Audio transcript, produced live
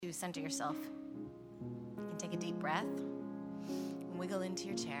to center yourself, you can take a deep breath and wiggle into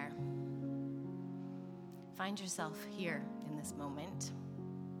your chair. Find yourself here in this moment.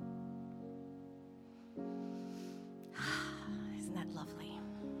 Isn't that lovely?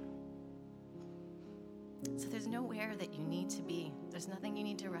 So there's nowhere that you need to be. There's nothing you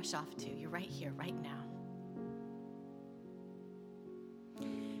need to rush off to. You're right here, right now.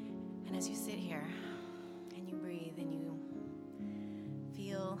 And as you sit here and you breathe and you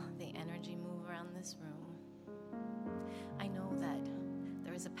feel the energy move around this room, I know that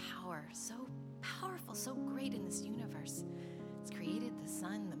there is a power so powerful, so great in this universe. It's created the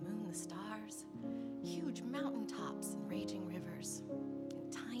sun, the moon, the stars, huge mountaintops and raging rivers,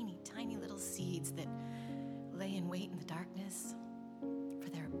 and tiny, tiny little seeds that lay in wait in the darkness for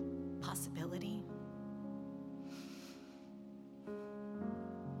their possibility.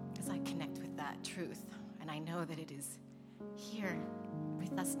 As I connect with that truth, and I know that it is here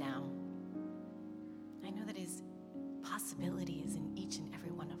with us now, I know that His possibility is in each and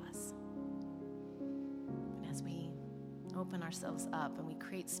every one of us. And as we open ourselves up and we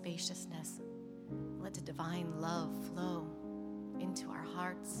create spaciousness, let the divine love flow into our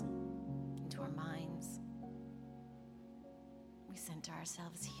hearts, into our minds. We center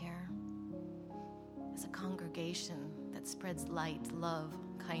ourselves here as a congregation that spreads light, love,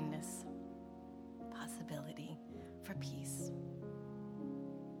 kindness, possibility for peace.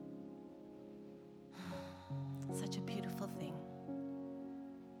 Such a beautiful thing.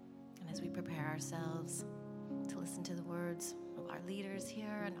 And as we prepare ourselves to listen to the words of our leaders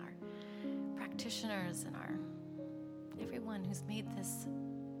here and our practitioners and our everyone who's made this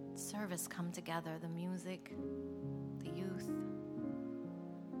service come together, the music, the youth,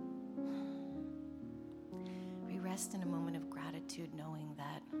 we rest in a moment of gratitude, knowing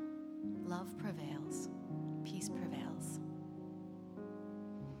that love prevails, peace prevails.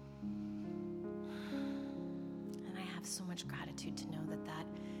 And I have so much gratitude to know that that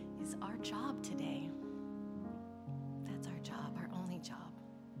is our job today. That's our job, our only job.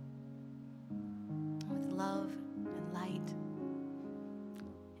 With love and light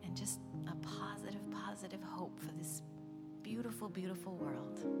and just a positive hope for this beautiful, beautiful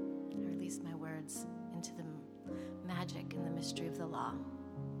world. I release my words into the magic and the mystery of the law.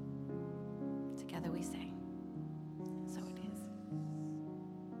 Together we say, so it is.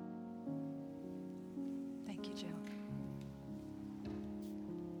 Thank you, Joe.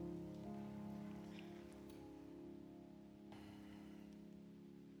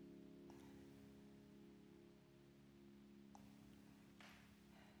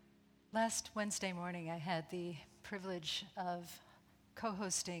 Last Wednesday morning, I had the privilege of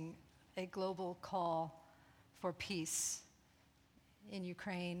co-hosting a global call for peace in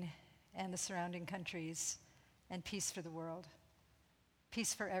Ukraine and the surrounding countries, and peace for the world.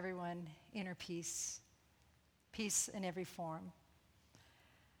 Peace for everyone, inner peace, peace in every form.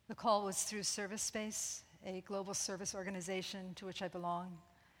 The call was through Service Space, a global service organization to which I belong,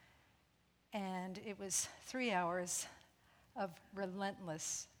 and it was 3 hours of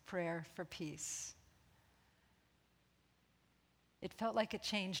relentless prayer for peace. It felt like it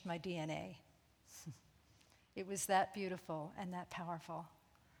changed my DNA. It was that beautiful and that powerful.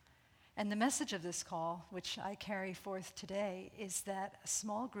 And the message of this call, which I carry forth today, is that a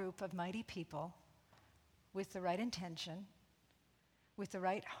small group of mighty people with the right intention, with the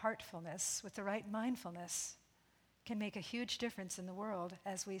right heartfulness, with the right mindfulness, can make a huge difference in the world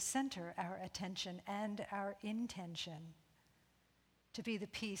as we center our attention and our intention to be the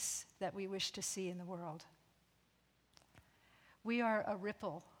peace that we wish to see in the world. We are a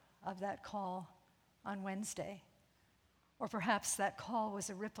ripple of that call on Wednesday. Or perhaps that call was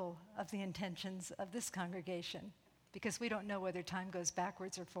a ripple of the intentions of this congregation, because we don't know whether time goes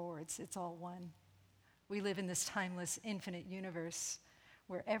backwards or forwards. It's all one. We live in this timeless, infinite universe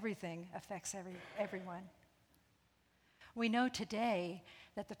where everything affects everyone. We know today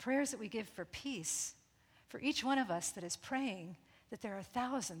that the prayers that we give for peace, for each one of us that is praying, that there are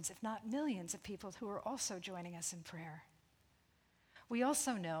thousands, if not millions, of people who are also joining us in prayer. We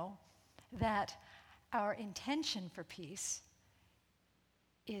also know that our intention for peace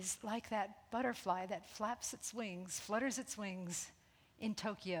is like that butterfly that flaps its wings, flutters its wings in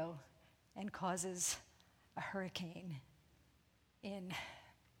Tokyo and causes a hurricane in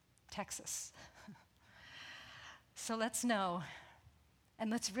Texas. So let's know, and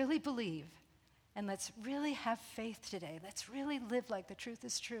let's really believe, and let's really have faith today. Let's really live like the truth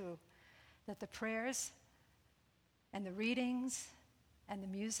is true, that the prayers and the readings and the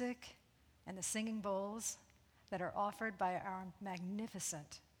music and the singing bowls that are offered by our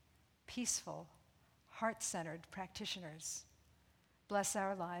magnificent, peaceful, heart-centered practitioners bless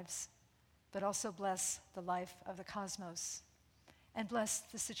our lives, but also bless the life of the cosmos, and bless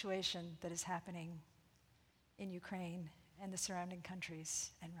the situation that is happening in Ukraine and the surrounding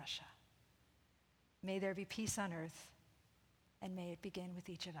countries and Russia. May there be peace on earth, and may it begin with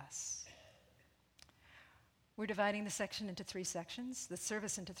each of us. We're dividing the section into 3 sections, the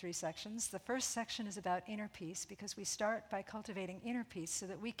service into 3 sections. The first section is about inner peace, because we start by cultivating inner peace so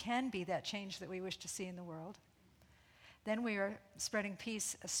that we can be that change that we wish to see in the world. Then we are spreading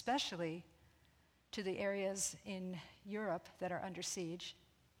peace, especially to the areas in Europe that are under siege.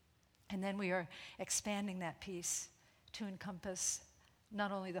 And then we are expanding that peace to encompass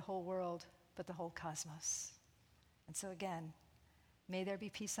not only the whole world, but the whole cosmos. And so again, may there be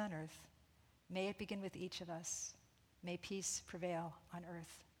peace on earth. May it begin with each of us. May peace prevail on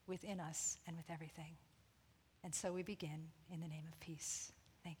earth, within us, and with everything. And so we begin in the name of peace.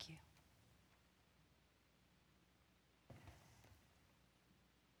 Thank you.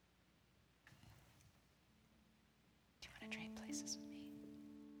 Do you want to trade places with me?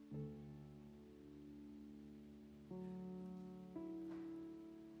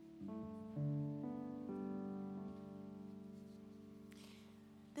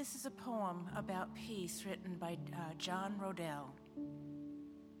 This is a poem about peace written by John Rodell.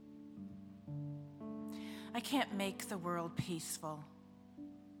 I can't make the world peaceful.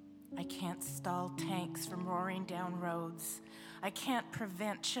 I can't stall tanks from roaring down roads. I can't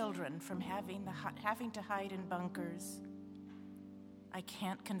prevent children from having to hide in bunkers. I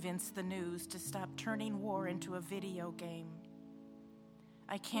can't convince the news to stop turning war into a video game.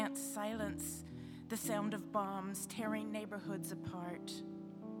 I can't silence the sound of bombs tearing neighborhoods apart.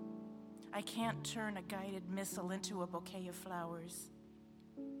 I can't turn a guided missile into a bouquet of flowers.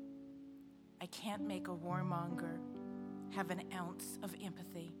 I can't make a warmonger have an ounce of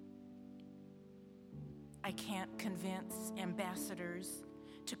empathy. I can't convince ambassadors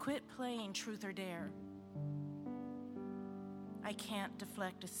to quit playing truth or dare. I can't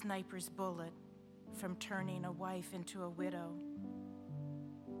deflect a sniper's bullet from turning a wife into a widow.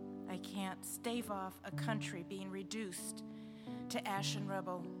 I can't stave off a country being reduced to ash and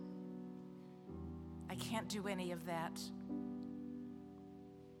rubble. I can't do any of that.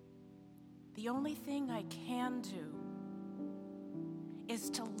 The only thing I can do is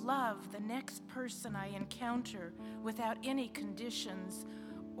to love the next person I encounter without any conditions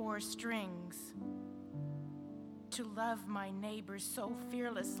or strings. To love my neighbor so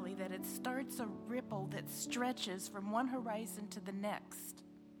fearlessly that it starts a ripple that stretches from one horizon to the next.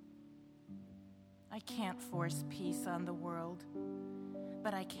 I can't force peace on the world,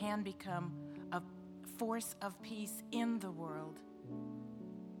 but I can become a force of peace in the world,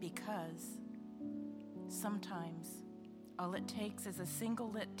 because sometimes all it takes is a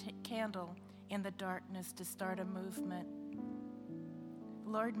single lit candle in the darkness to start a movement.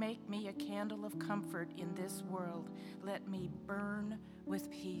 Lord, make me a candle of comfort in this world. Let me burn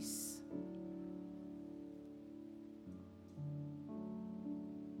with peace.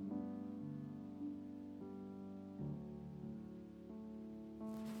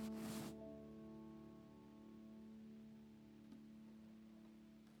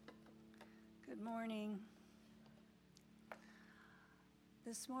 Good morning.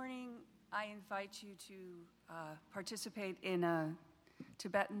 This morning, I invite you to participate in a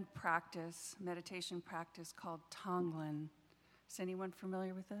Tibetan practice, meditation practice called Tonglen. Is anyone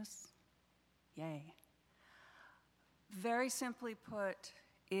familiar with this? Yay. Very simply put,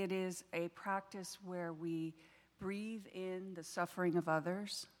 it is a practice where we breathe in the suffering of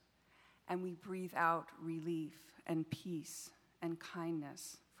others and we breathe out relief and peace and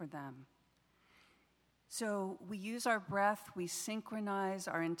kindness for them. So we use our breath, we synchronize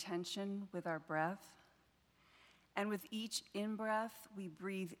our intention with our breath. And with each in-breath, we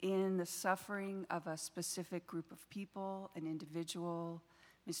breathe in the suffering of a specific group of people, an individual,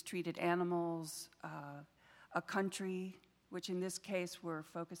 mistreated animals, a country, which in this case we're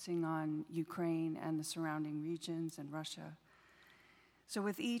focusing on Ukraine and the surrounding regions and Russia. So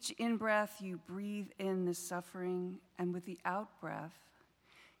with each in-breath, you breathe in the suffering, and with the out-breath,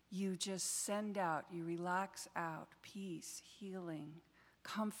 you just send out, you relax out peace, healing,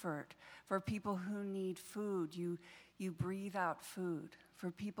 comfort. For people who need food, you breathe out food.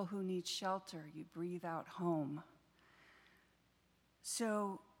 For people who need shelter, you breathe out home.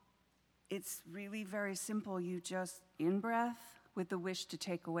 So it's really very simple. You just in-breath with the wish to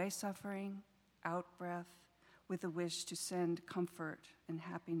take away suffering, out-breath with the wish to send comfort and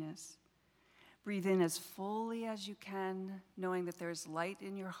happiness. Breathe in as fully as you can, knowing that there's light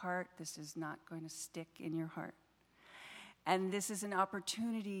in your heart. This is not going to stick in your heart. And this is an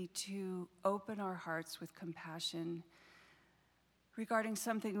opportunity to open our hearts with compassion regarding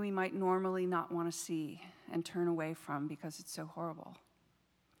something we might normally not want to see and turn away from because it's so horrible.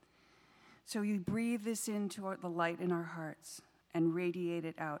 So you breathe this into the light in our hearts and radiate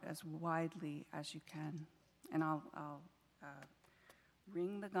it out as widely as you can. And I'll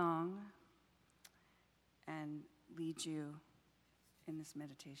ring the gong and lead you in this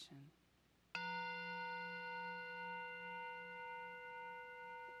meditation.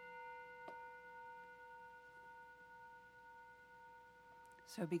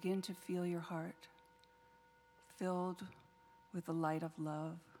 So begin to feel your heart filled with the light of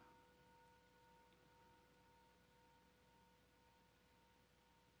love.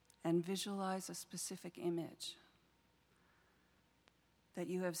 And visualize a specific image that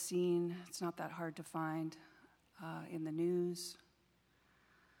you have seen. It's not that hard to find in the news.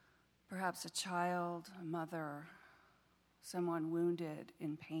 Perhaps a child, a mother, someone wounded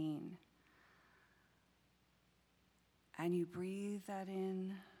in pain. And you breathe that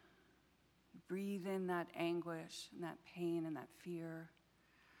in. Breathe in that anguish and that pain and that fear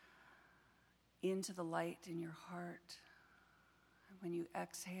into the light in your heart. And when you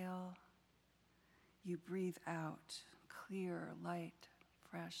exhale, you breathe out clear, light,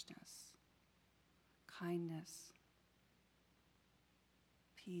 freshness, kindness,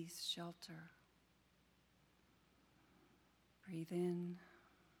 peace, shelter. Breathe in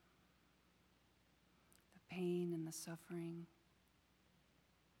the pain and the suffering,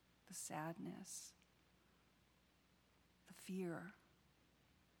 the sadness, the fear.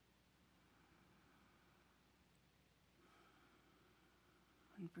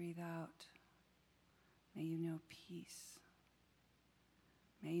 And breathe out. May you know peace.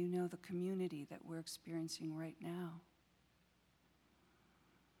 May you know the community that we're experiencing right now.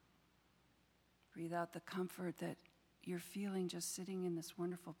 Breathe out the comfort that you're feeling just sitting in this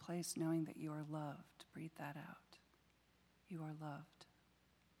wonderful place, knowing that you are loved. Breathe that out. You are loved.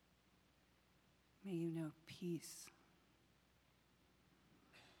 May you know peace.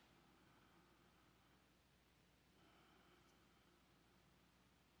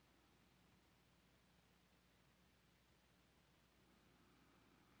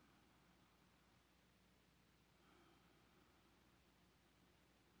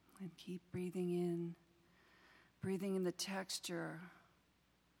 And keep breathing in the texture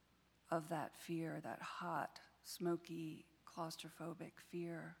of that fear, that hot, smoky, claustrophobic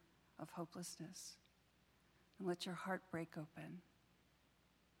fear of hopelessness. And let your heart break open.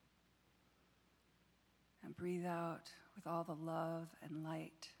 And breathe out with all the love and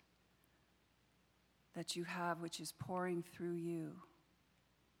light that you have, which is pouring through you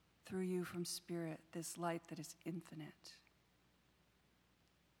from spirit, this light that is infinite,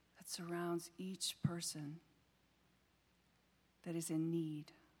 that surrounds each person that is in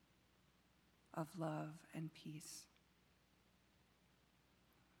need of love and peace.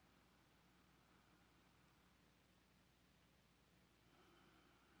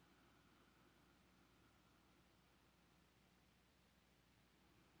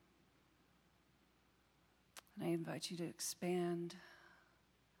 And I invite you to expand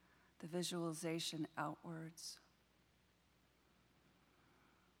the visualization outwards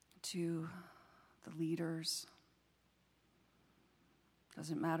to the leaders.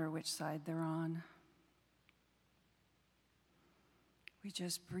 Doesn't matter which side they're on. We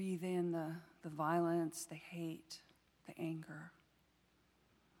just breathe in the violence, the hate, the anger.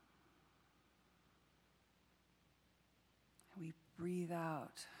 And we breathe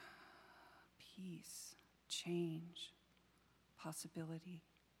out peace, change, possibility,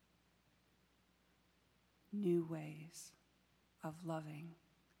 new ways of loving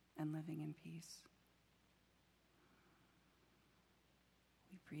and living in peace.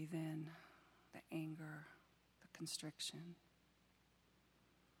 We breathe in the anger, the constriction.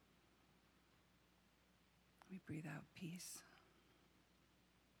 We breathe out peace.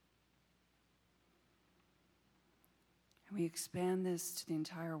 And we expand this to the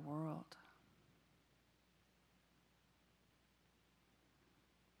entire world.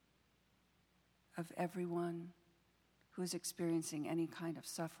 Of everyone who is experiencing any kind of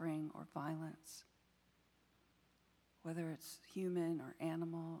suffering or violence, whether it's human or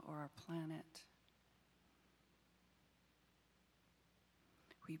animal or our planet.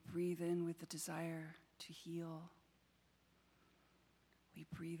 We breathe in with the desire to heal. We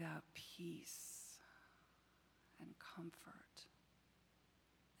breathe out peace and comfort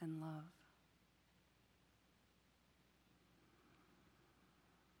and love.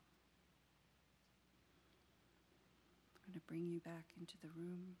 I'm going to bring you back into the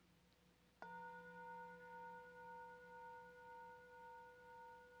room.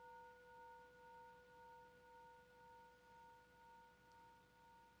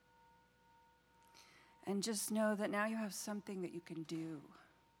 And just know that now you have something that you can do.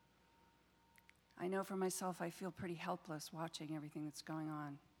 I know for myself, I feel pretty helpless watching everything that's going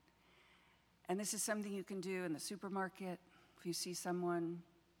on. And this is something you can do in the supermarket. If you see someone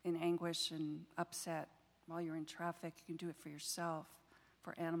in anguish and upset while you're in traffic, you can do it for yourself,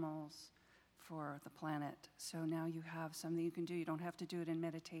 for animals, for the planet. So now you have something you can do. You don't have to do it in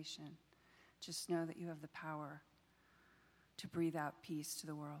meditation. Just know that you have the power to breathe out peace to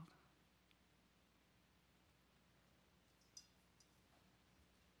the world.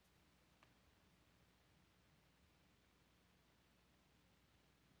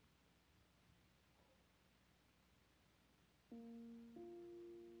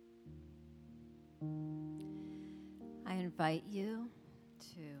 I invite you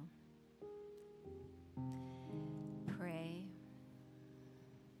to pray.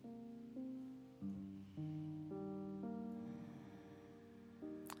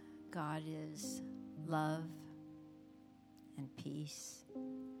 God is love and peace.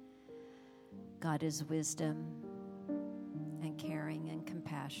 God is wisdom and caring and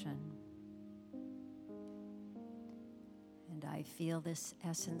compassion. And I feel this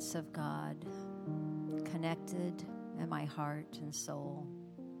essence of God connected in my heart and soul.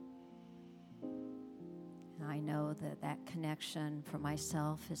 And I know that that connection for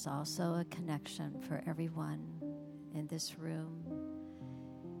myself is also a connection for everyone in this room,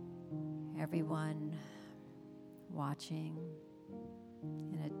 everyone watching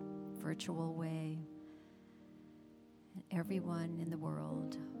in a virtual way, and everyone in the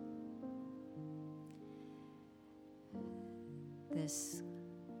world. This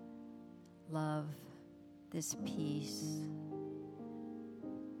love, this peace,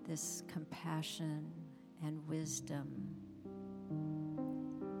 this compassion and wisdom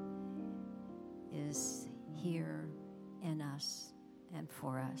is here in us and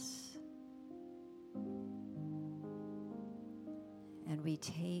for us. And we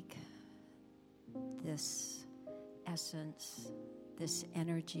take this essence, this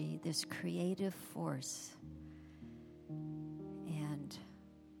energy, this creative force, and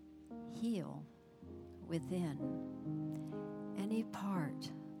heal within any part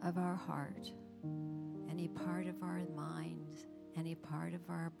of our heart, any part of our mind, any part of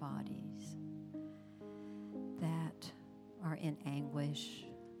our bodies that are in anguish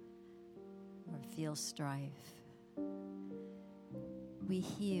or feel strife. We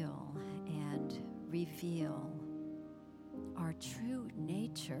heal and reveal our true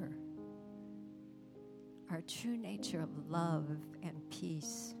nature of love and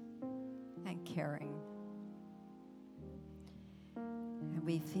peace and caring. And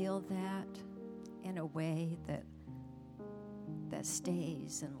we feel that in a way that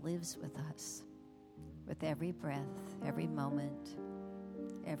stays and lives with us, with every breath, every moment,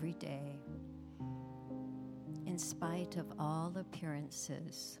 every day. In spite of all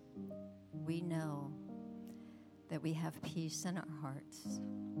appearances, we know that we have peace in our hearts.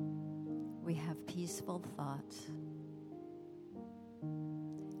 We have peaceful thoughts.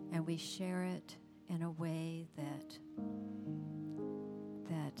 And we share it in a way that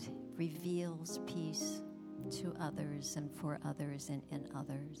reveals peace to others and for others and in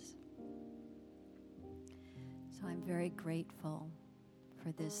others. So I'm very grateful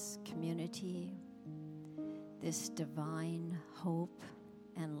for this community, this divine hope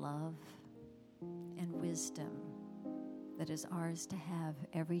and love and wisdom that is ours to have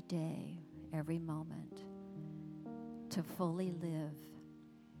every day, every moment, to fully live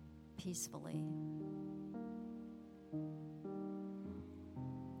peacefully.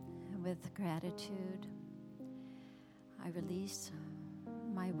 And with gratitude, I release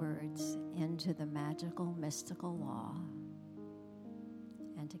my words into the magical, mystical law.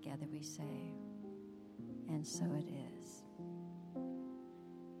 And together we say, and so it is.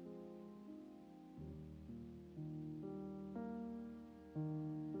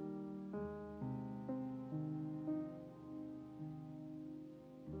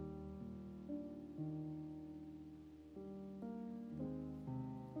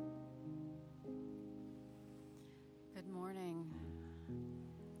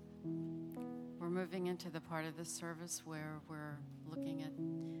 Moving into the part of the service where we're looking at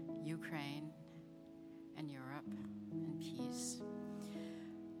Ukraine and Europe and peace.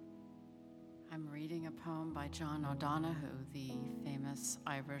 I'm reading a poem by John O'Donoghue, the famous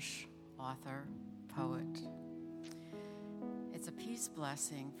Irish author, poet. It's a peace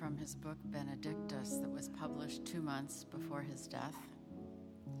blessing from his book Benedictus that was published 2 months before his death.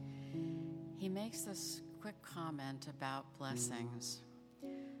 He makes this quick comment about blessings.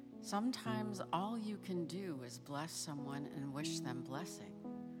 Sometimes all you can do is bless someone and wish them blessing.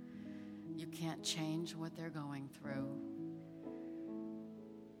 You can't change what they're going through,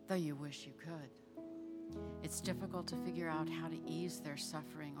 though you wish you could. It's difficult to figure out how to ease their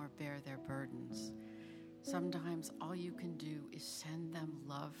suffering or bear their burdens. Sometimes all you can do is send them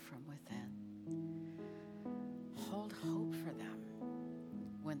love from within. Hold hope for them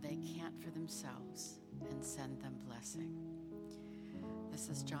when they can't for themselves, and send them blessing. This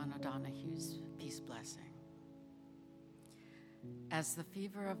is John O'Donohue's Peace Blessing. As the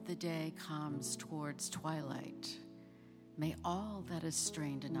fever of the day calms towards twilight, may all that is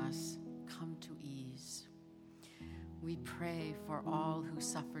strained in us come to ease. We pray for all who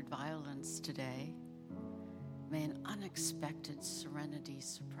suffered violence today. May an unexpected serenity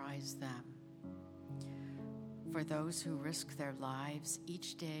surprise them. For those who risk their lives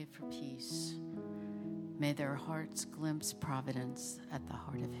each day for peace, may their hearts glimpse providence at the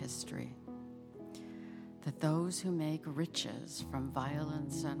heart of history. That those who make riches from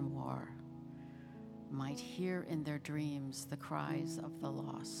violence and war might hear in their dreams the cries of the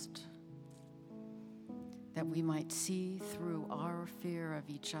lost. That we might see through our fear of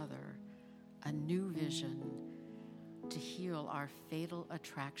each other a new vision to heal our fatal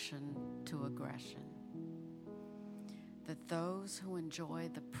attraction to aggression. That those who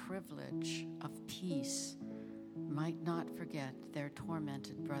enjoy the privilege of peace might not forget their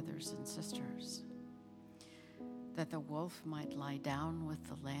tormented brothers and sisters. That the wolf might lie down with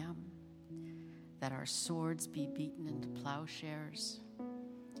the lamb, that our swords be beaten into plowshares,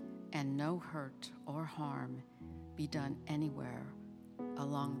 and no hurt or harm be done anywhere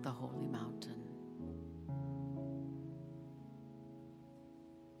along the holy mountain.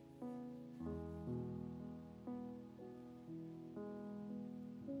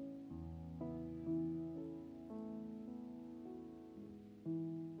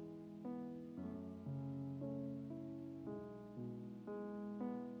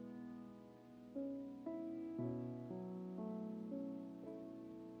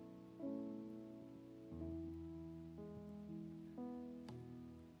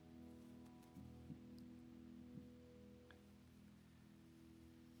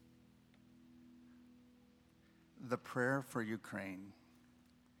 The Prayer for Ukraine.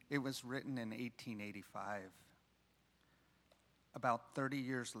 It was written in 1885. About 30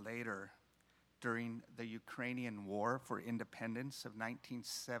 years later, during the Ukrainian War for Independence of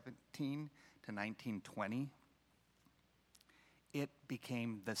 1917 to 1920, it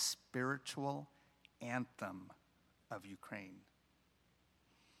became the spiritual anthem of Ukraine.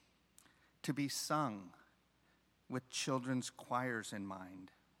 To be sung with children's choirs in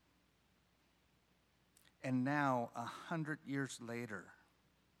mind. And now, 100 years later,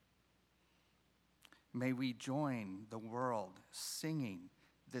 may we join the world singing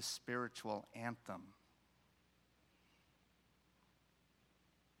this spiritual anthem.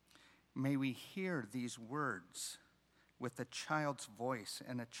 May we hear these words with a child's voice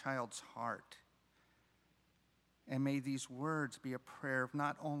and a child's heart. And may these words be a prayer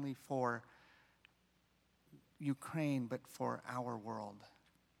not only for Ukraine, but for our world,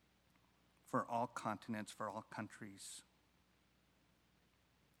 for all continents, for all countries.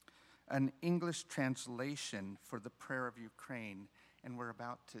 An English translation for the Prayer of Ukraine, and we're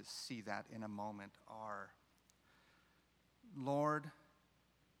about to see that in a moment, are, Lord,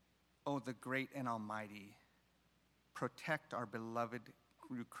 O the great and almighty, protect our beloved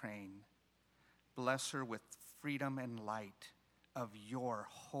Ukraine. Bless her with freedom and light of your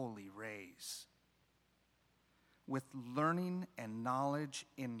holy rays. With learning and knowledge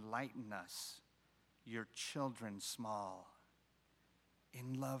enlighten us, your children small.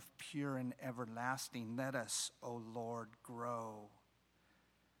 In love pure and everlasting, let us, O Lord, grow.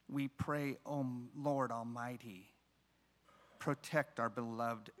 We pray, O Lord Almighty, protect our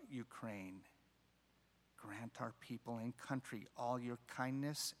beloved Ukraine. Grant our people and country all your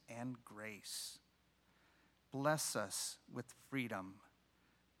kindness and grace. Bless us with freedom.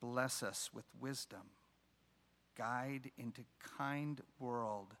 Bless us with wisdom. Guide into kind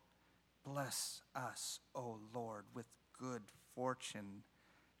world. Bless us, O Lord, with good fortune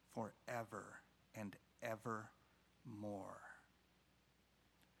forever and evermore.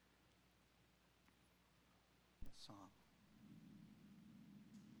 Song.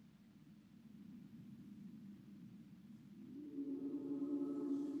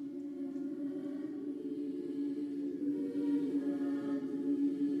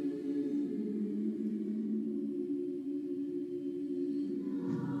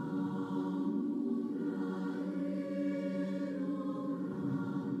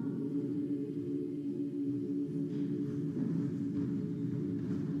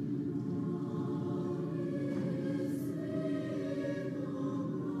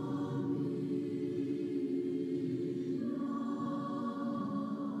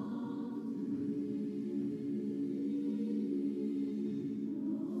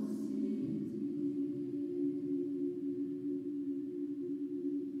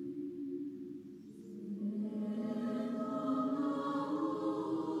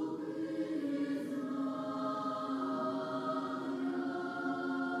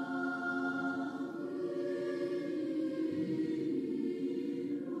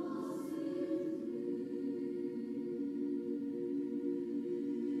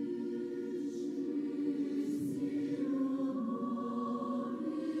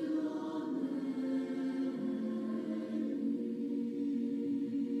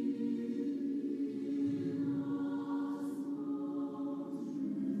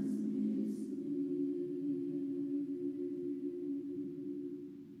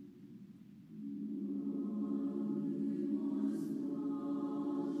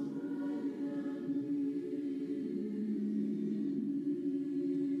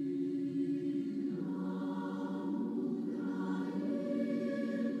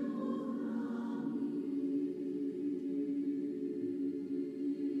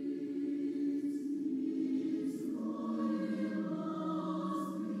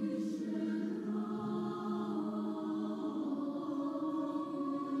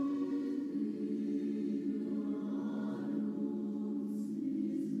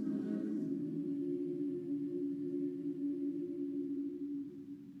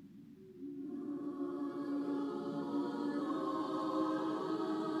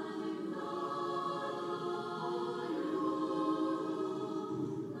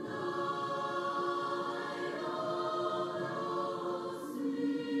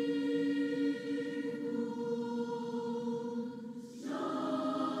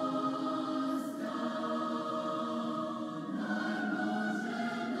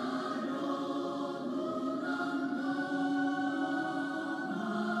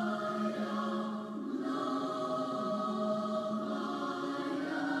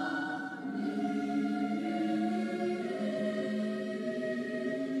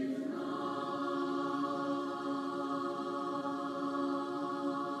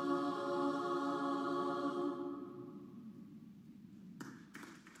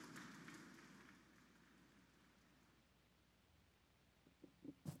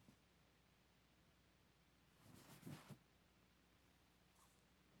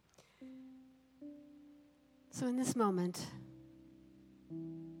 So in this moment,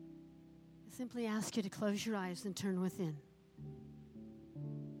 I simply ask you to close your eyes and turn within.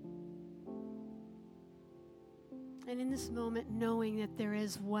 And in this moment, knowing that there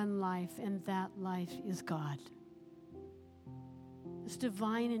is one life, and that life is God. This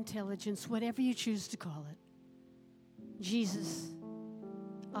divine intelligence, whatever you choose to call it. Jesus,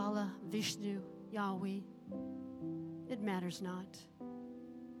 Allah, Vishnu, Yahweh. It matters not.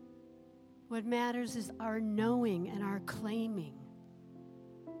 What matters is our knowing and our claiming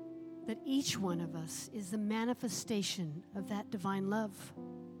that each one of us is the manifestation of that divine love.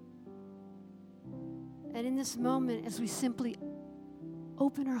 And in this moment, as we simply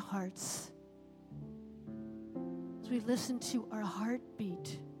open our hearts, as we listen to our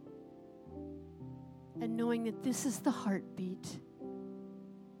heartbeat, and knowing that this is the heartbeat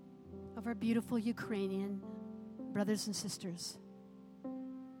of our beautiful Ukrainian brothers and sisters.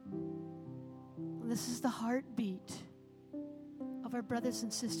 This is the heartbeat of our brothers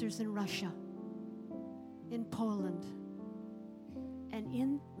and sisters in Russia, in Poland, and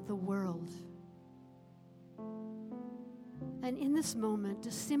in the world. And in this moment,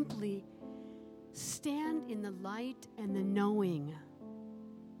 to simply stand in the light and the knowing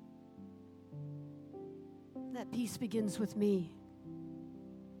that peace begins with me.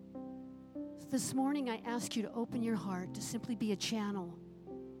 So this morning, I ask you to open your heart to simply be a channel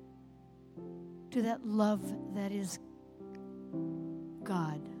to that love that is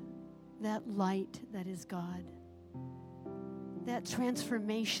God, that light that is God, that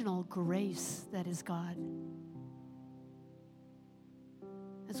transformational grace that is God.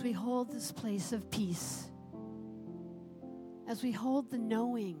 As we hold this place of peace, as we hold the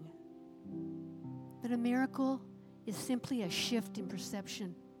knowing that a miracle is simply a shift in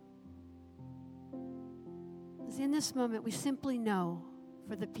perception. As in this moment, we simply know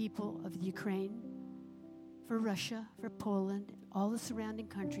for the people of Ukraine, for Russia, for Poland, all the surrounding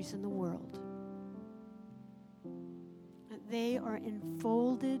countries in the world, that they are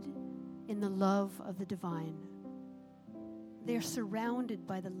enfolded in the love of the divine. They are surrounded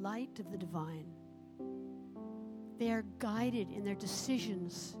by the light of the divine. They are guided in their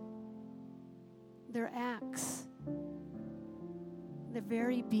decisions, their acts, their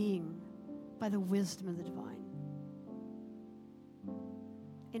very being by the wisdom of the divine.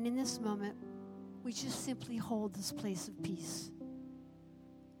 And in this moment, we just simply hold this place of peace,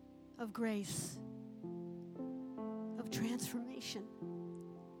 of grace, of transformation,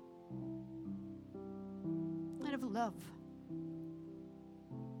 and of love.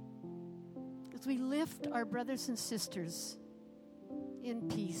 As we lift our brothers and sisters in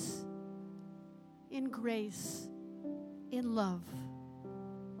peace, in grace, in love,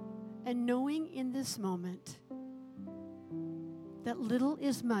 and knowing in this moment that little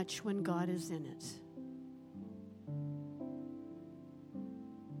is much when God is in it.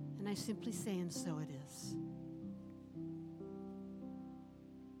 And I simply say, and so it is.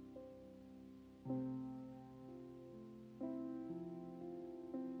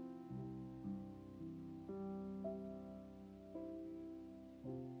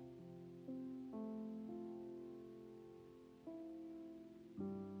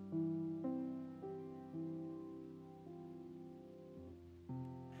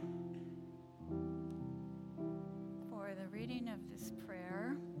 Reading of this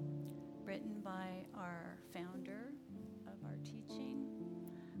prayer, written by our founder of our teaching,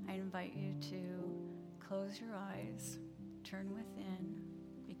 I invite you to close your eyes, turn within,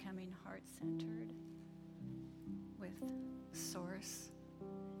 becoming heart-centered with Source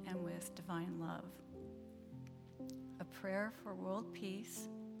and with divine love. A Prayer for World Peace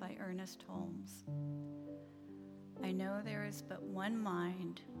by Ernest Holmes. I know there is but one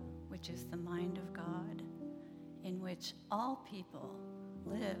mind, which is the mind of God, in which all people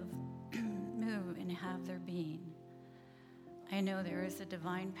live, move, and have their being. I know there is a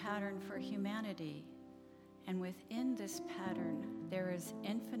divine pattern for humanity, and within this pattern, there is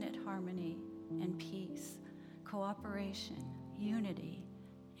infinite harmony and peace, cooperation, unity,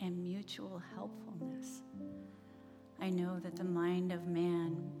 and mutual helpfulness. I know that the mind of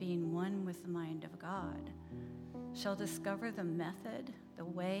man, being one with the mind of God, shall discover the method, the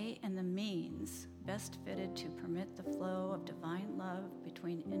way, and the means best fitted to permit the flow of divine love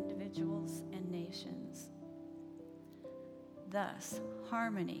between individuals and nations. Thus,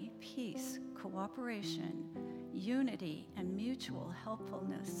 harmony, peace, cooperation, unity, and mutual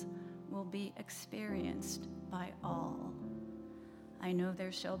helpfulness will be experienced by all. I know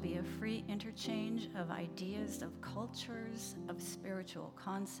there shall be a free interchange of ideas, of cultures, of spiritual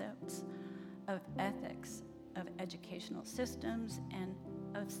concepts, of ethics, of educational systems, and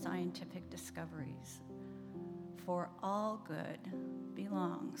of scientific discoveries. for all good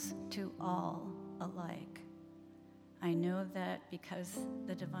belongs to all alike. I know that because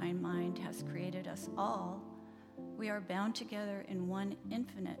the divine mind has created us all, we are bound together in one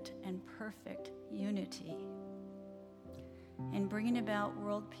infinite and perfect unity. In bringing about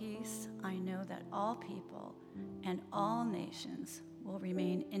world peace, I know that all people and all nations will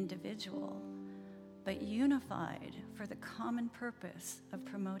remain individual, but unified for the common purpose of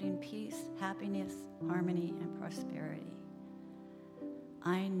promoting peace, happiness, harmony, and prosperity.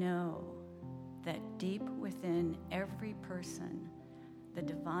 I know that deep within every person, the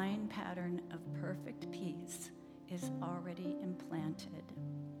divine pattern of perfect peace is already implanted.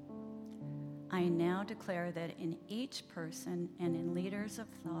 I now declare that in each person and in leaders of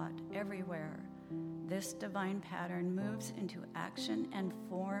thought everywhere, this divine pattern moves into action and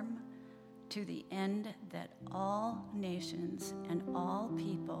form to the end that all nations and all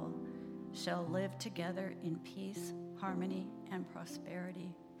people shall live together in peace, harmony, and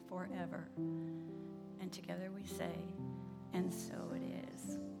prosperity forever. And together we say, and so it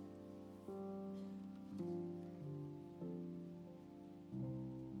is.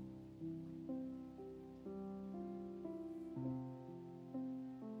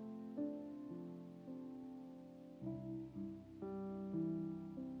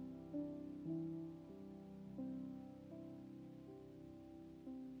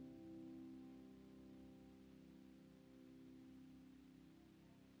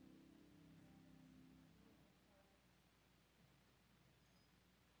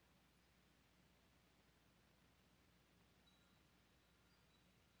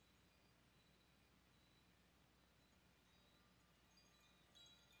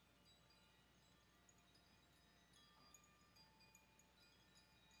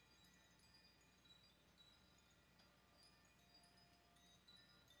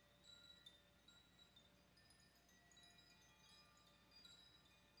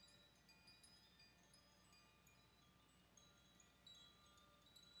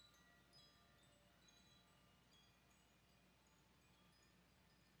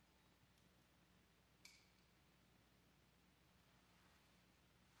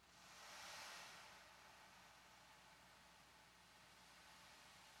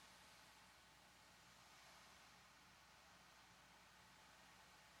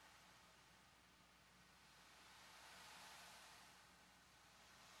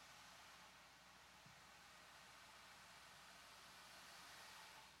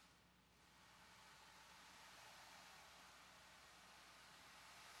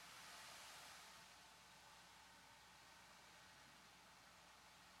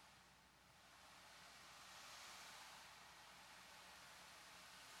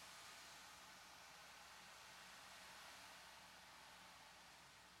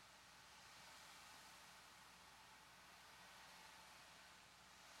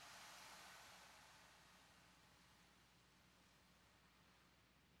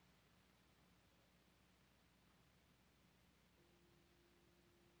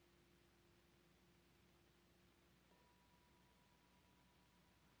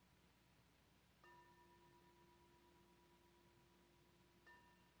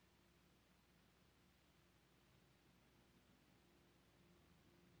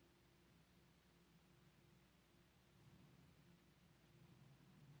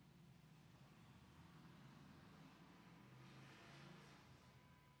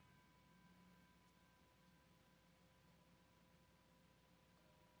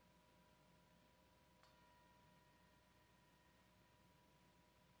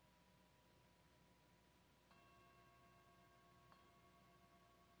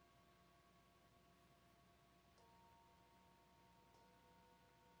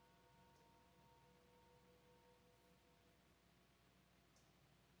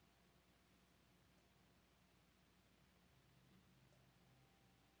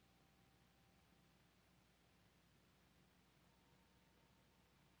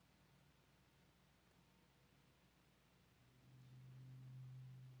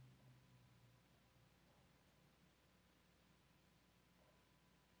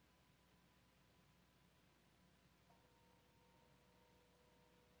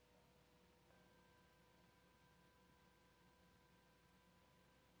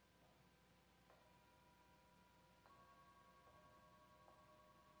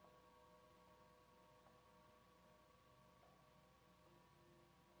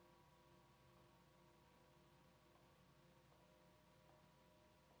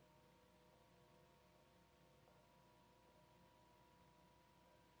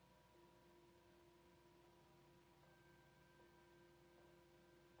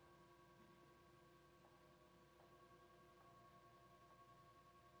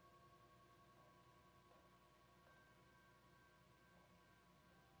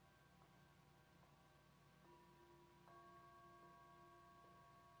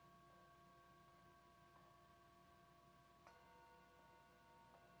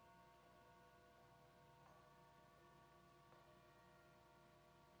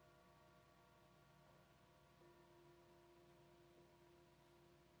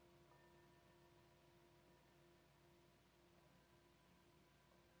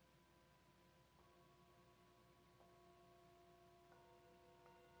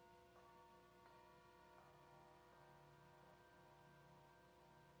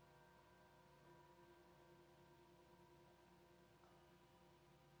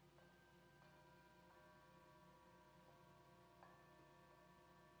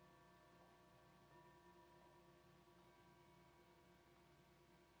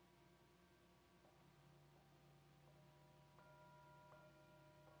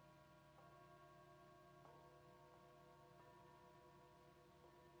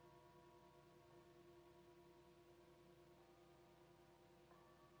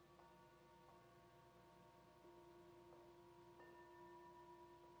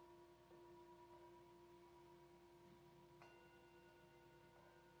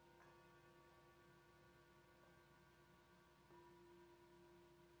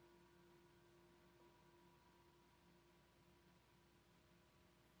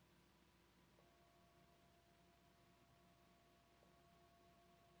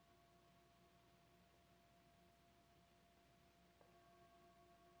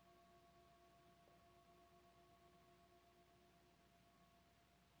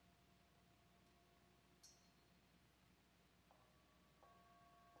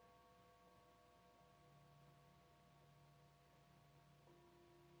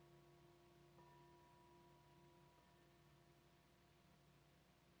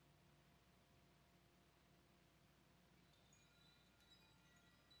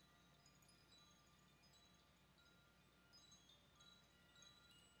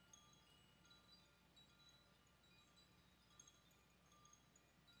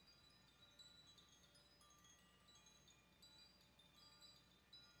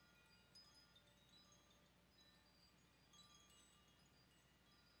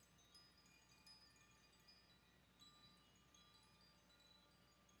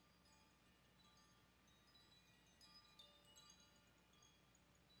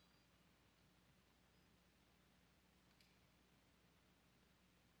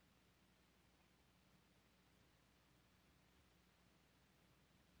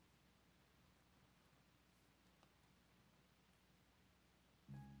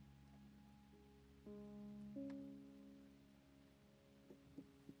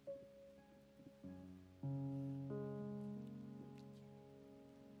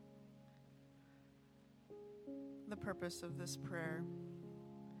 purpose of this prayer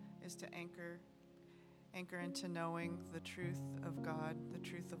is to anchor into knowing the truth of God, the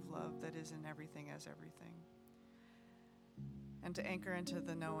truth of love that is in everything as everything. And to anchor into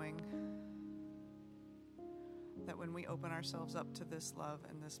the knowing that when we open ourselves up to this love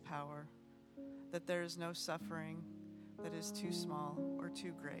and this power, that there is no suffering that is too small or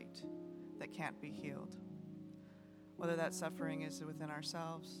too great that can't be healed. Whether that suffering is within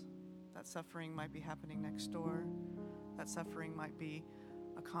ourselves, that suffering might be happening next door, that suffering might be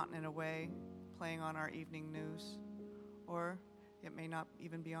a continent away, playing on our evening news, or it may not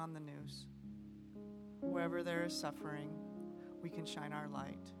even be on the news. Wherever there is suffering, we can shine our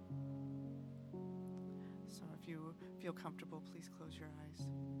light. So if you feel comfortable, please close your eyes.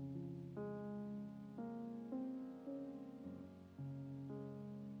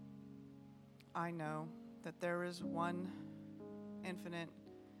 I know that there is one infinite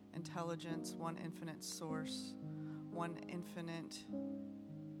intelligence, one infinite source, one infinite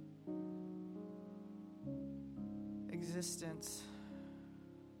existence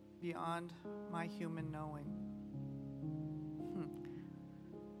beyond my human knowing.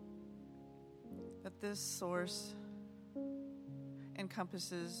 That this source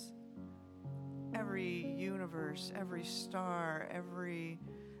encompasses every universe, every star, every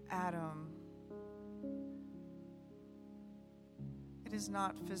atom. It is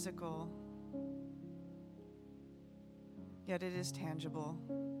not physical, yet it is tangible.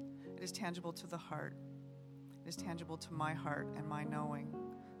 It is tangible to the heart. It is tangible to my heart and my knowing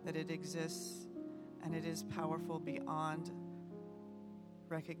that it exists, and it is powerful beyond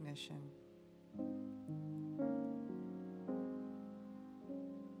recognition.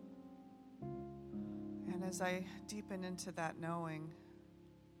 And as I deepen into that knowing,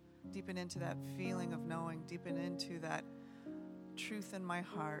 deepen into that feeling of knowing, deepen into that truth in my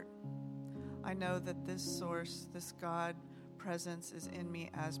heart, I know that this source, this God presence is in me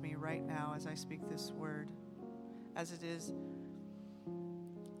as me right now as I speak this word, as it is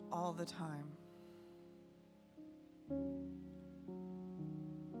all the time.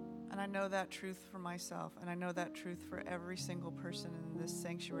 And I know that truth for myself, and I know that truth for every single person in this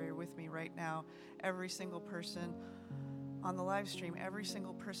sanctuary with me right now, every single person on the live stream, every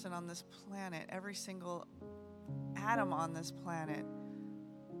single person on this planet, every single atom on this planet,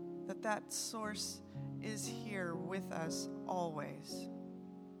 that source is here with us always.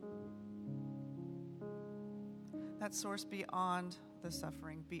 That source beyond the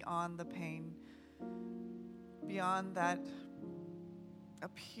suffering, beyond the pain, beyond that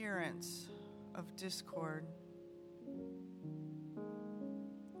appearance of discord.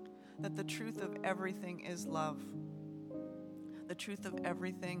 That the truth of everything is love. The truth of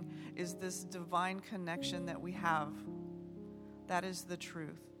everything is this divine connection that we have. That is the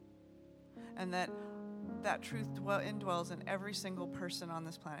truth. And that truth indwells in every single person on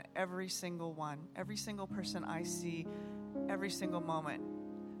this planet, every single one. Every single person I see, every single moment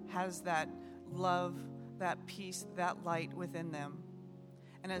has that love, that peace, that light within them.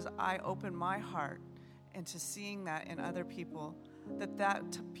 And as I open my heart into seeing that in other people,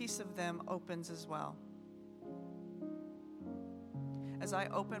 that piece of them opens as well. As I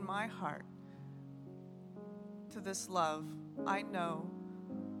open my heart to this love, I know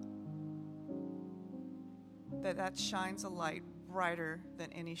that shines a light brighter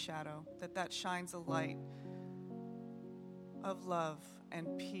than any shadow, that shines a light of love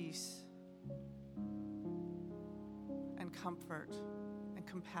and peace and comfort and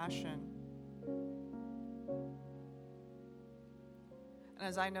compassion. And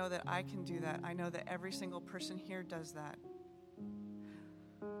as I know that I can do that, I know that every single person here does that.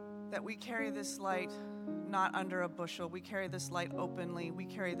 That we carry this light not under a bushel. We carry this light openly. We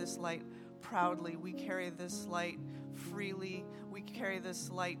carry this light proudly. We carry this light freely. We carry this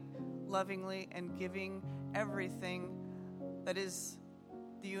light lovingly and giving everything that is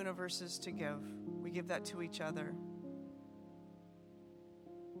the universe's to give. We give that to each other.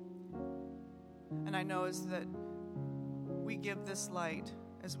 And I know as that we give this light,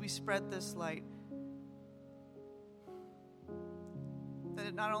 as we spread this light, that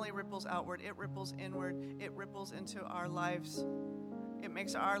it not only ripples outward, it ripples inward, it ripples into our lives. It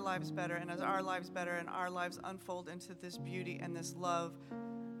makes our lives better, and as our lives better and our lives unfold into this beauty and this love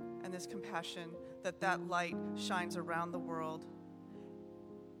and this compassion, that light shines around the world,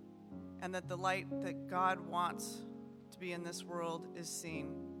 and that the light that God wants to be in this world is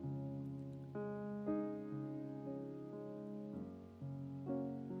seen.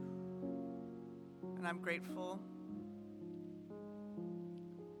 And I'm grateful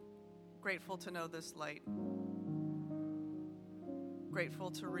to know this light.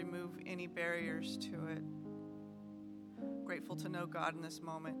 Grateful to remove any barriers to it. grateful to know God in this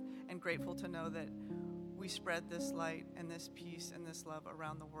moment, and grateful to know that we spread this light and this peace and this love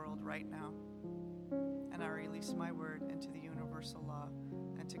around the world right now. And I release my word into the universal law,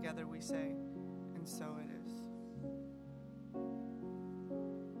 and together we say, and so it is.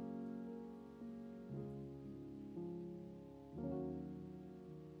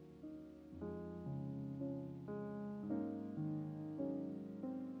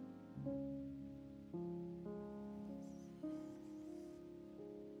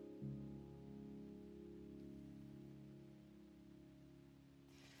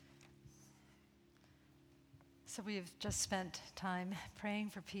 So we've just spent time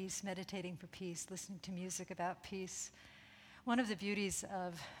praying for peace, meditating for peace, listening to music about peace. One of the beauties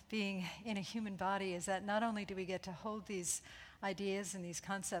of being in a human body is that not only do we get to hold these ideas and these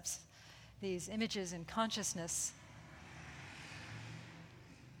concepts, these images in consciousness,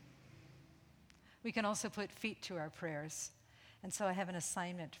 we can also put feet to our prayers. And so I have an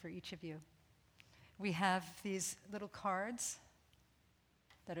assignment for each of you. We have these little cards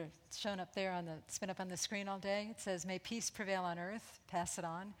that are shown up there it's been up on the screen all day. It says, "May peace prevail on earth," pass it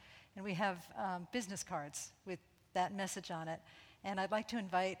on. And we have business cards with that message on it. And I'd like to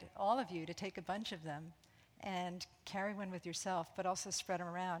invite all of you to take a bunch of them and carry one with yourself, but also spread them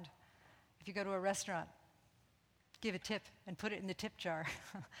around. If you go to a restaurant, give a tip and put it in the tip jar.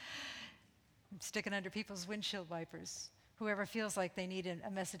 Stick it under people's windshield wipers. Whoever feels like they need a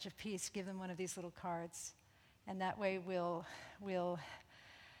message of peace, give them one of these little cards. And that way we'll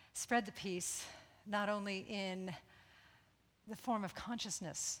spread the peace, not only in the form of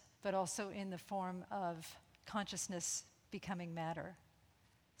consciousness, but also in the form of consciousness becoming matter.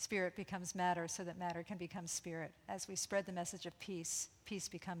 Spirit becomes matter so that matter can become spirit. As we spread the message of peace, peace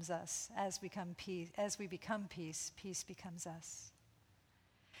becomes us. As we become peace, peace becomes us.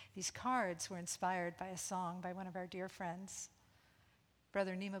 These cards were inspired by a song by one of our dear friends,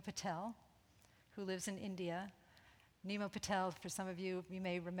 Brother Nemo Patel, who lives in India. Nemo Patel, for some of you, you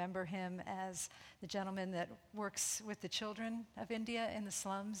may remember him as the gentleman that works with the children of India in the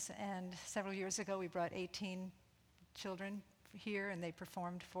slums. And several years ago, we brought 18 children here, and they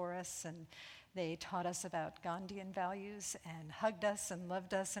performed for us, and they taught us about Gandhian values and hugged us and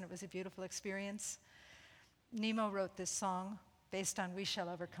loved us, and it was a beautiful experience. Nemo wrote this song based on We Shall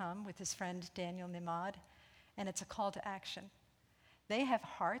Overcome with his friend Daniel Nimad, and it's a call to action. They have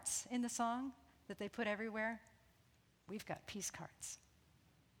hearts in the song that they put everywhere. We've got peace cards.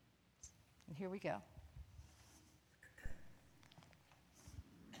 And here we go.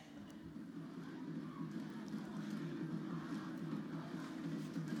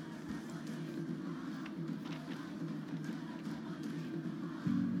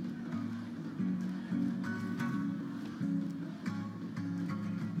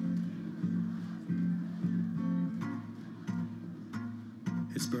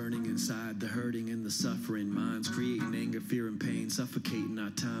 Burning inside, the hurting and the suffering, minds creating anger, fear and pain, suffocating our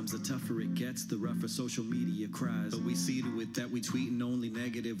times. The tougher it gets, the rougher social media cries. But we see to it that we tweeting only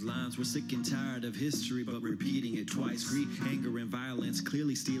negative lines. We're sick and tired of history, but repeating it twice. Greed, anger and violence,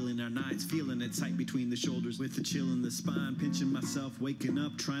 clearly stealing our nights. Feeling it tight between the shoulders with a chill in the spine. Pinching myself, waking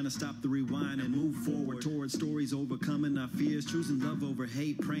up, trying to stop the rewind and move forward towards stories, overcoming our fears. Choosing love over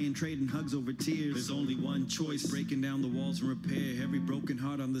hate, praying, trading hugs over tears. There's only one choice, breaking down the walls and repair every broken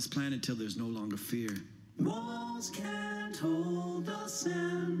heart on this planet till there's no longer fear. Walls can't hold us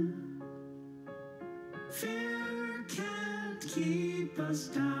in. Fear can't keep us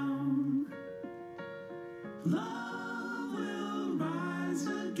down. Love will rise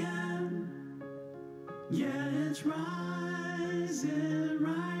again. Yeah, it's rising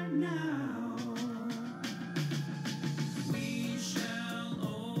right now. We shall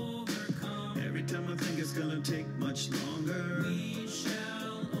overcome. Every time I think it's gonna take much longer, we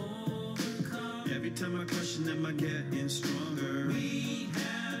shall overcome. Every time I question, am I getting stronger? We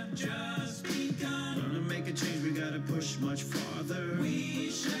have just begun. Gonna make a change, we gotta push much farther.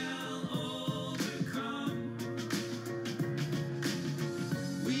 We shall overcome.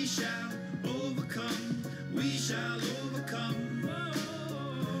 We shall overcome. We shall overcome.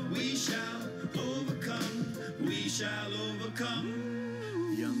 We shall overcome. We shall overcome.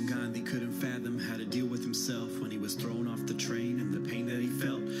 Young Gandhi couldn't fathom how to deal with himself when he was thrown off the train and the pain that he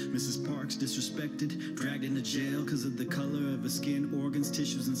felt. Mrs. Parks disrespected, dragged into jail because of the color of her skin, organs,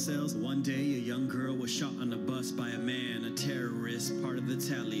 tissues, and cells. One day, a young girl was shot on a bus by a man, a terrorist, part of the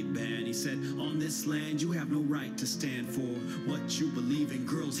Taliban. He said, on this land, you have no right to stand for what you believe in.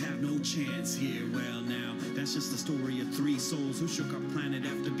 Girls have no chance here. Well, now, that's just the story of three souls who shook our planet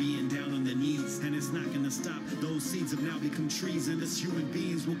after being down on their knees. And it's not gonna stop. Those seeds have now become trees, and as human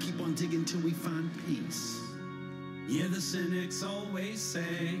beings, we'll keep on digging till we find peace. Yeah, the cynics always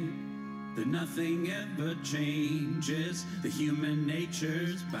say that nothing ever changes, that human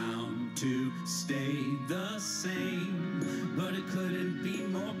nature's bound to stay the same. But it couldn't be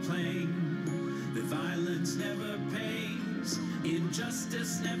more plain that violence never pays,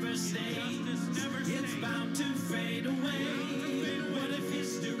 injustice never stays, it's bound to fade away. What if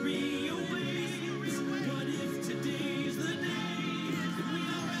history awaits? What if today's the day? We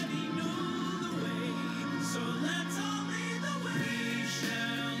already know the way, so let's all lead the way. We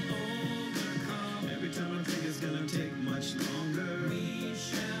shall overcome. Every time I think it's gonna take much longer, we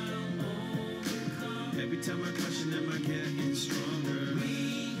shall overcome. Every time I question, am I getting stronger?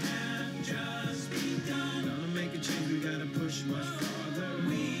 We have just begun. Gonna make a change, we gotta push much farther.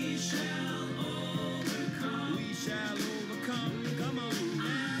 We shall overcome. We shall overcome. Come on.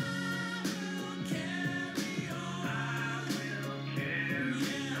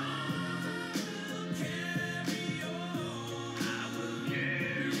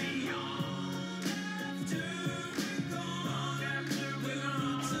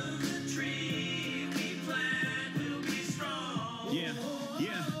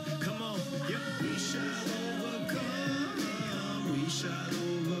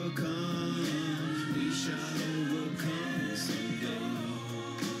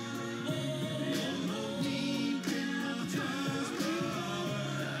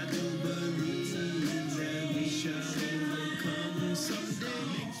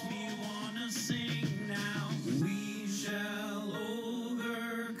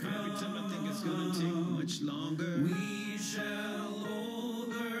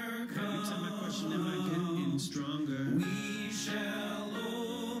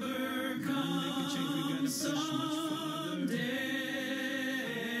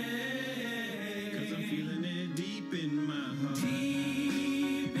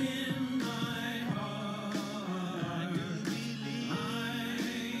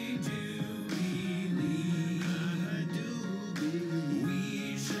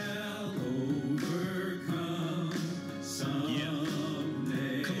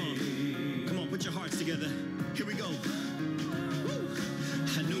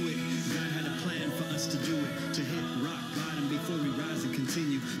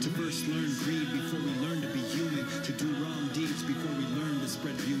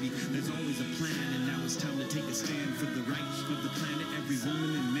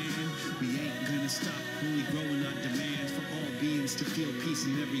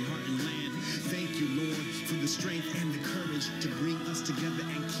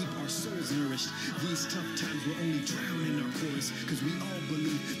 These tough times will only drown in our chorus, because we all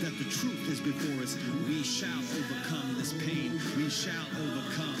believe that the truth is before us. We shall overcome this pain. We shall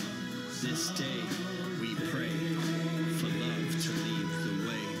overcome this day. We pray for love to lead the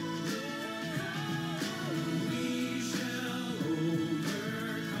way. We shall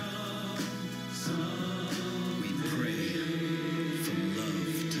overcome some. We pray for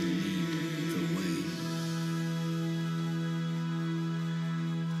love to lead the way.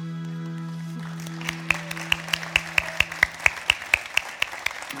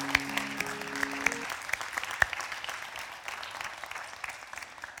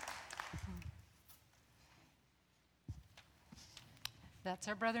 That's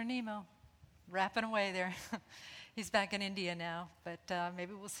our brother Nemo, rapping away there. He's back in India now, but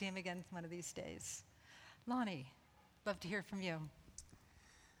maybe we'll see him again one of these days. Lonnie, love to hear from you.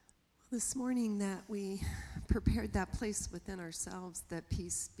 This morning that we prepared that place within ourselves, that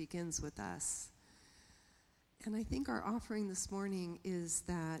peace begins with us. And I think our offering this morning is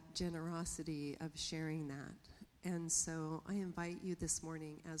that generosity of sharing that. And so I invite you this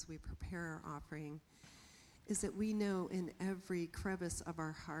morning as we prepare our offering, is that we know in every crevice of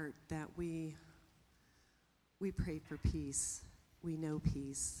our heart that we pray for peace, we know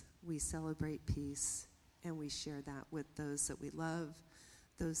peace, we celebrate peace, and we share that with those that we love,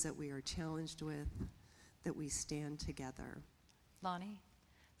 those that we are challenged with, that we stand together. Lonnie,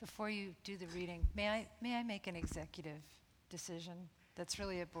 before you do the reading, may I make an executive decision? That's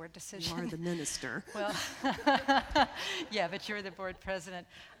really a board decision. You are the minister. Well, yeah, but you're the board president.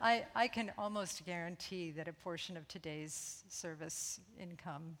 I can almost guarantee that a portion of today's service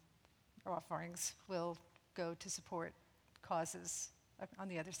income offerings will go to support causes on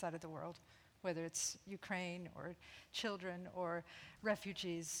the other side of the world, whether it's Ukraine or children or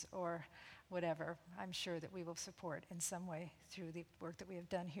refugees or whatever. I'm sure that we will support in some way through the work that we have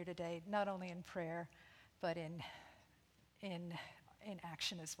done here today, not only in prayer, but in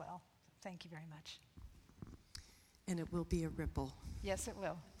action as well. Thank you very much. And it will be a ripple. Yes, it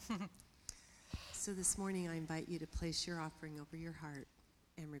will. So this morning I invite you to place your offering over your heart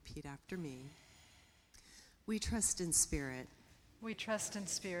and repeat after me. We trust in spirit. We trust in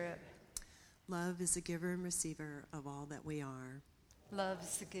spirit. Love is a giver and receiver of all that we are. Love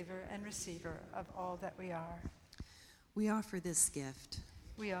is the giver and receiver of all that we are. We offer this gift.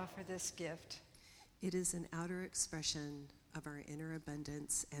 We offer this gift. It is an outer expression of our inner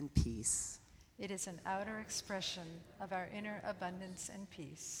abundance and peace. It is an outer expression of our inner abundance and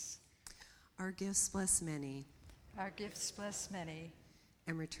peace. Our gifts bless many. Our gifts bless many.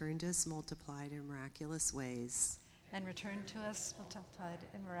 And return to us multiplied in miraculous ways. And return to us multiplied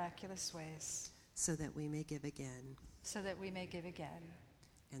in miraculous ways. So that we may give again. So that we may give again.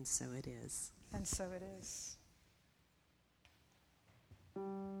 And so it is. And so it is.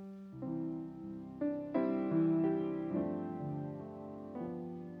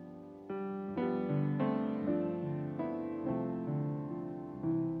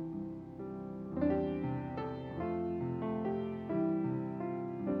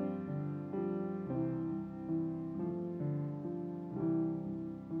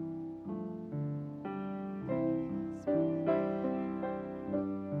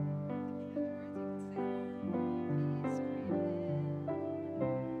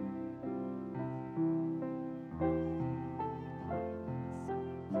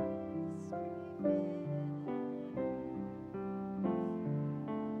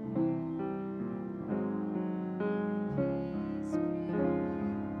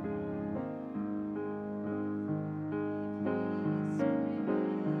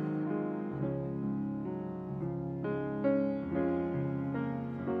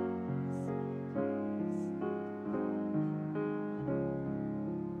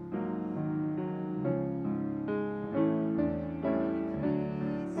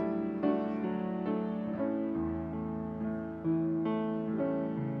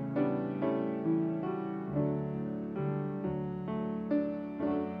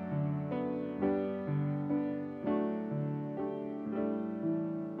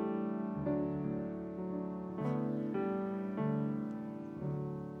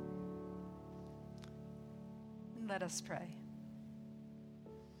 Let us pray.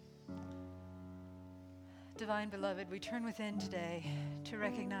 Divine Beloved, we turn within today to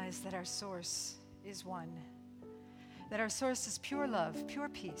recognize that our source is one, that our source is pure love, pure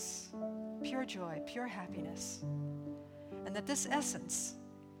peace, pure joy, pure happiness, and that this essence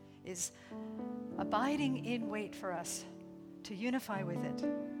is abiding in wait for us to unify with it,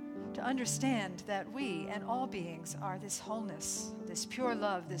 to understand that we and all beings are this wholeness, this pure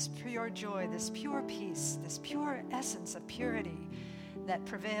love, this pure joy, this pure peace, this pure essence of purity that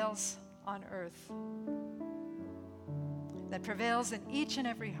prevails on earth, that prevails in each and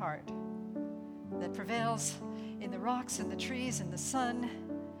every heart, that prevails in the rocks and the trees and the sun,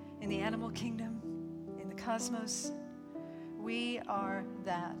 in the animal kingdom, in the cosmos. We are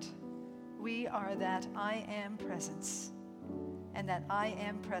that. We are that I am presence. And that I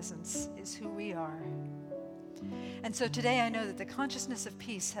am presence is who we are. And so today I know that the consciousness of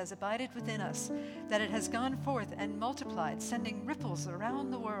peace has abided within us, that it has gone forth and multiplied, sending ripples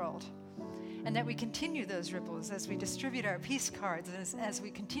around the world, and that we continue those ripples as we distribute our peace cards, and as we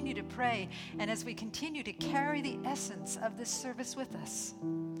continue to pray, and as we continue to carry the essence of this service with us,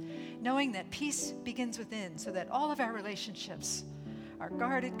 knowing that peace begins within, so that all of our relationships are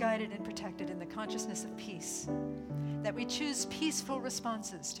guarded, guided, and protected in the consciousness of peace. That we choose peaceful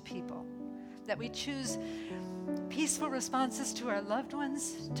responses to people. That we choose peaceful responses to our loved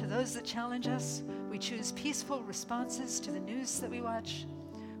ones, to those that challenge us. We choose peaceful responses to the news that we watch.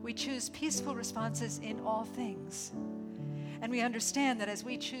 We choose peaceful responses in all things. And we understand that as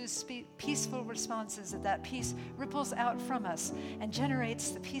we choose peaceful responses, that peace ripples out from us and generates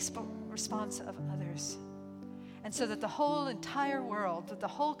the peaceful response of others. And so that the whole entire world, that the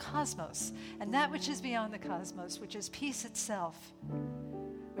whole cosmos, and that which is beyond the cosmos, which is peace itself,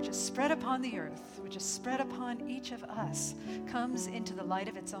 which is spread upon the earth, which is spread upon each of us, comes into the light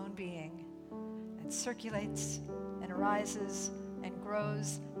of its own being and circulates and arises and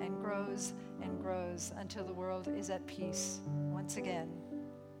grows and grows and grows until the world is at peace once again,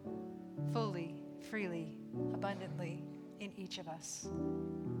 fully, freely, abundantly in each of us.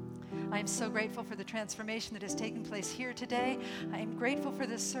 I am so grateful for the transformation that has taken place here today. I am grateful for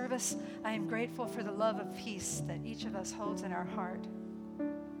this service. I am grateful for the love of peace that each of us holds in our heart.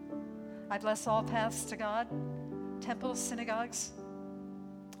 I bless all paths to God, temples, synagogues,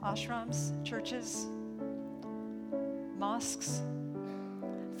 ashrams, churches, mosques,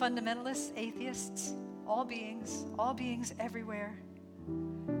 fundamentalists, atheists, all beings everywhere.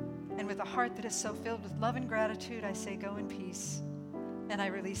 And with a heart that is so filled with love and gratitude, I say, go in peace. And I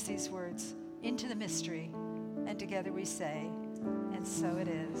release these words into the mystery, and together we say, and so it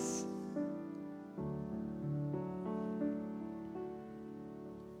is.